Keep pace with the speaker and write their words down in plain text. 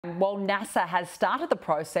Well, NASA has started the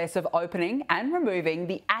process of opening and removing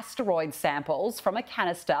the asteroid samples from a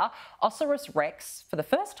canister, OSIRIS-Rex, for the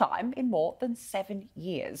first time in more than 7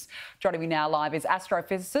 years. Joining me now live is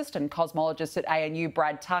astrophysicist and cosmologist at ANU,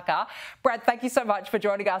 Brad Tucker. Brad, thank you so much for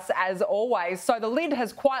joining us as always. So the lid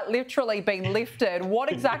has quite literally been lifted.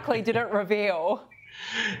 What exactly did it reveal?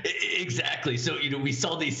 Exactly. So, we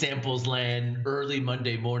saw these samples land early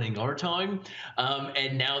Monday morning our time,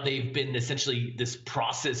 and now they've been essentially this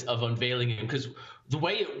process of unveiling them. Because the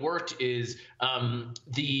way it worked is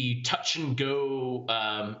the touch and go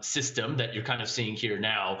system that you're kind of seeing here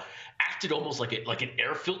now acted almost like an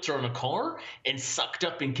air filter on a car and sucked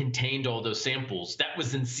up and contained all those samples. That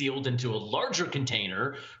was then sealed into a larger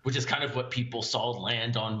container, which is kind of what people saw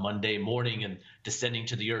land on Monday morning and descending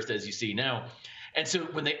to the Earth as you see now. And so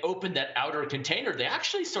when they opened that outer container, they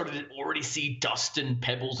actually started to already see dust and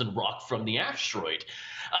pebbles and rock from the asteroid.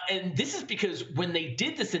 And this is because when they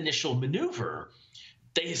did this initial maneuver,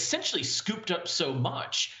 they essentially scooped up so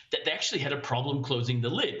much that they actually had a problem closing the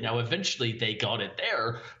lid. Now, eventually they got it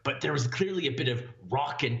there, but there was clearly a bit of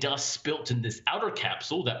rock and dust spilt in this outer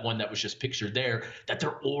capsule, that one that was just pictured there, that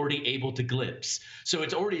they're already able to glimpse. So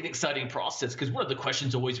it's already an exciting process, because one of the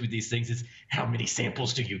questions always with these things is, how many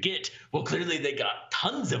samples do you get? Well, clearly they got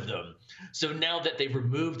tons of them. So now that they've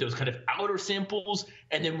removed those kind of outer samples,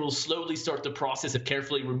 and then we'll slowly start the process of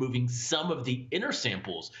carefully removing some of the inner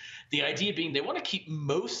samples. The idea being they want to keep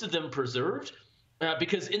most of them preserved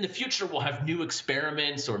because in the future we'll have new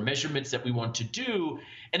experiments or measurements that we want to do.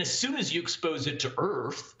 And as soon as you expose it to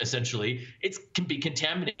Earth, essentially, it can be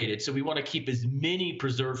contaminated. So we want to keep as many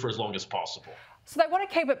preserved for as long as possible. So they want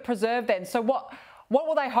to keep it preserved then. So what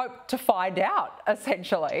will they hope to find out,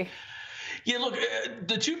 essentially? Yeah, look,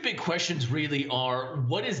 the two big questions really are,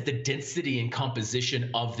 what is the density and composition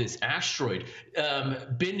of this asteroid?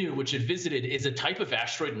 Bennu, which it visited, is a type of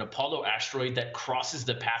asteroid, an Apollo asteroid that crosses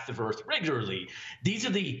the path of Earth regularly. These are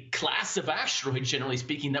the class of asteroids, generally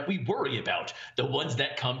speaking, that we worry about, the ones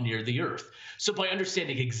that come near the Earth. So by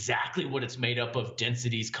understanding exactly what it's made up of,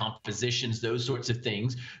 densities, compositions, those sorts of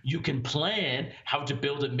things, you can plan how to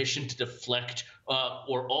build a mission to deflect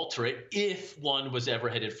or alter it if one was ever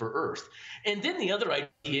headed for Earth. And then the other idea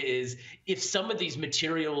is, if some of these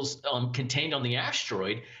materials contained on the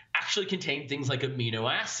asteroid actually contain things like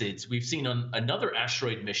amino acids. We've seen on another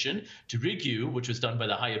asteroid mission to Ryugu, which was done by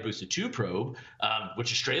the Hayabusa 2 probe,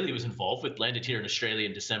 which Australia was involved with, landed here in Australia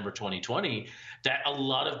in December 2020, that a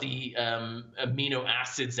lot of the amino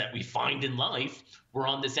acids that we find in life were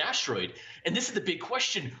on this asteroid. And this is the big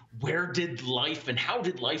question: where did life and how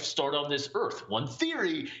did life start on this Earth? One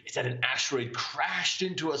theory is that an asteroid crashed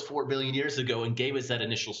into us 4 billion years ago and gave us that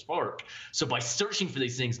initial spark. So by searching for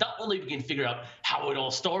these things, not only we can figure out how it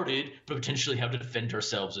all started, but potentially how to defend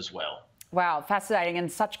ourselves as well. Wow, fascinating, and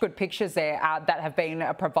such good pictures there that have been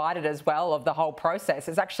provided as well of the whole process.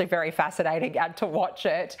 It's actually very fascinating to watch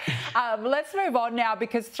it. Let's move on now,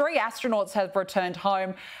 because 3 astronauts have returned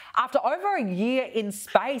home after over a year in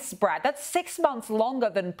space, Brad. That's 6 months longer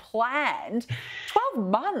than planned. 12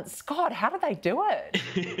 months. God, how did they do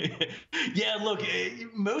it? Yeah, look,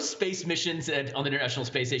 most space missions on the International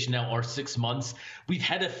Space Station now are 6 months. We've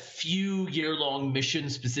had a few year-long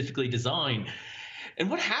missions specifically designed. And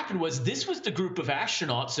what happened was, this was the group of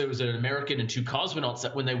astronauts, so it was an American and 2 cosmonauts,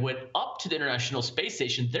 that when they went up to the International Space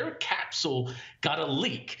Station, their capsule got a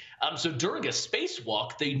leak. So during a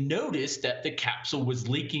spacewalk, they noticed that the capsule was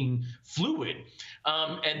leaking fluid.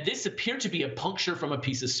 And this appeared to be a puncture from a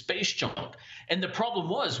piece of space junk. And the problem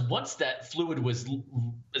was, once that fluid was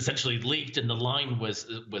essentially leaked and the line was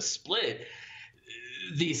split,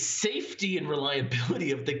 the safety and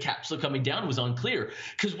reliability of the capsule coming down was unclear.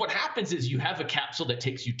 Because what happens is, you have a capsule that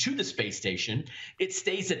takes you to the space station. It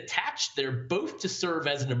stays attached there, both to serve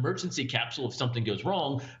as an emergency capsule if something goes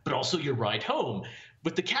wrong, but also your ride home.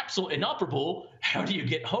 With the capsule inoperable, how do you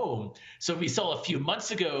get home? So we saw a few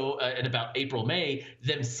months ago, in about April, May,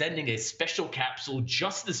 them sending a special capsule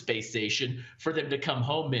just to the space station for them to come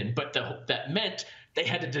home in. But that meant they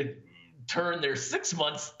had to turn their 6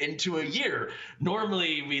 months into a year.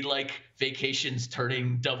 Normally, we like vacations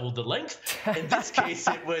turning double the length. In this case,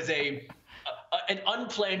 it was an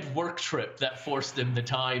unplanned work trip that forced them the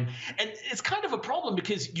time. And it's kind of a problem,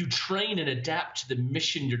 because you train and adapt to the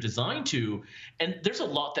mission you're designed to. And there's a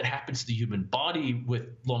lot that happens to the human body with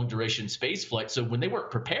long duration space flight. So when they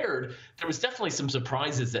weren't prepared, there was definitely some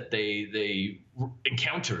surprises that they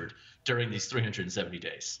encountered during these 370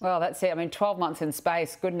 days. Well, that's it. I mean, 12 months in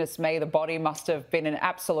space, goodness me, the body must have been an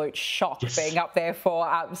absolute shock being up there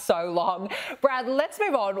for so long. Brad, let's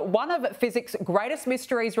move on. One of physics' greatest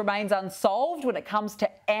mysteries remains unsolved when it comes to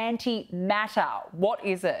antimatter. What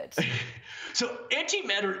is it? So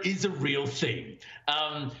antimatter is a real thing.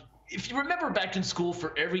 If you remember back in school,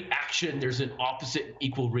 for every action, there's an opposite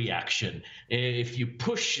equal reaction. If you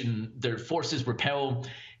push and their forces repel.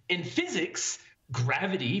 In physics,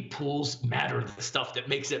 gravity pulls matter, the stuff that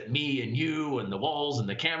makes up me and you and the walls and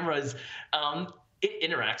the cameras. It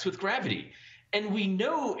interacts with gravity. And we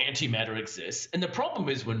know antimatter exists. And the problem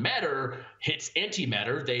is when matter hits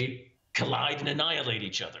antimatter, they collide and annihilate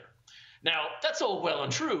each other. Now, that's all well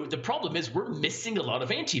and true. The problem is we're missing a lot of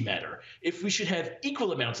antimatter. If we should have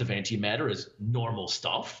equal amounts of antimatter as normal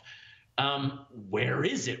stuff, where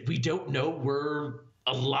is it? We don't know where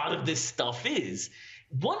a lot of this stuff is.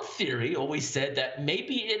 One theory always said that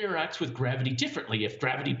maybe it interacts with gravity differently. If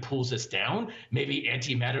gravity pulls us down, maybe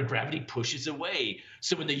antimatter gravity pushes away.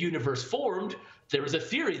 So when the universe formed, there was a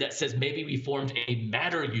theory that says maybe we formed a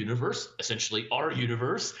matter universe, essentially our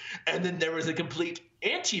universe, and then there was a complete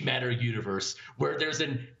antimatter universe where there's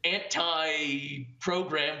an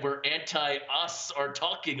anti-program where anti-us are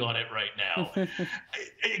talking on it right now.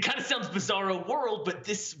 It kind of sounds bizarro world, but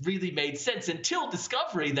this really made sense until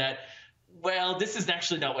discovery that, well, this is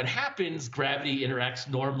actually not what happens. Gravity interacts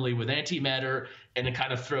normally with antimatter, and it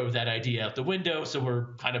kind of throws that idea out the window. So we're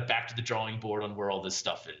kind of back to the drawing board on where all this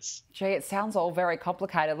stuff is. Gee, it sounds all very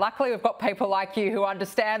complicated. Luckily, we've got people like you who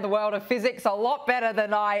understand the world of physics a lot better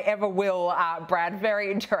than I ever will, Brad.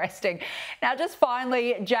 Very interesting. Now, just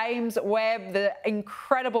finally, James Webb, the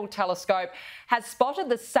incredible telescope, has spotted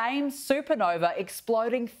the same supernova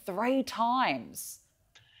exploding 3 times.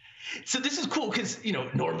 So this is cool because,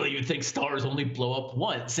 normally you'd think stars only blow up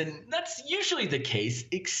once, and that's usually the case,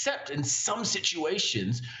 except in some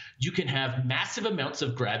situations, you can have massive amounts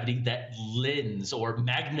of gravity that lens or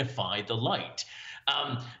magnify the light.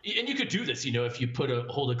 And you could do this, if you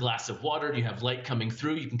hold a glass of water and you have light coming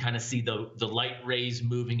through, you can kind of see the light rays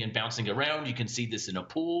moving and bouncing around. You can see this in a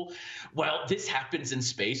pool. Well, this happens in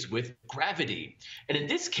space with gravity. And in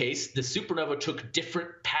this case, the supernova took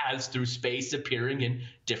different paths through space, appearing in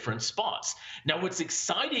different spots. Now, what's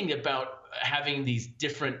exciting about having these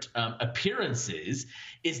different appearances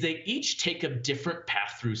is they each take a different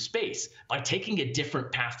path through space. By taking a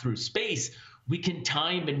different path through space, we can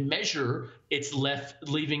time and measure its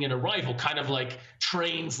leaving and arrival, kind of like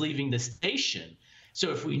trains leaving the station.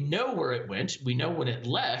 So if we know where it went, we know when it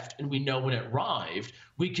left, and we know when it arrived,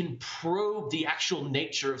 we can probe the actual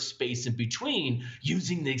nature of space in between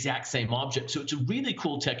using the exact same object. So it's a really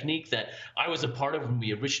cool technique that I was a part of when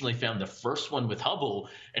we originally found the first one with Hubble.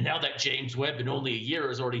 And now that James Webb in only a year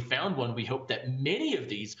has already found one, we hope that many of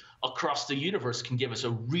these across the universe can give us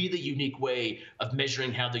a really unique way of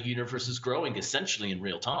measuring how the universe is growing, essentially in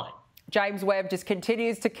real time. James Webb just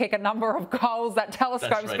continues to kick a number of goals. That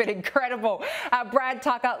telescope's been incredible. Brad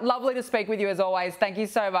Tucker, lovely to speak with you as always. Thank you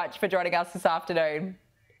so much for joining us this afternoon.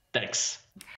 Thanks.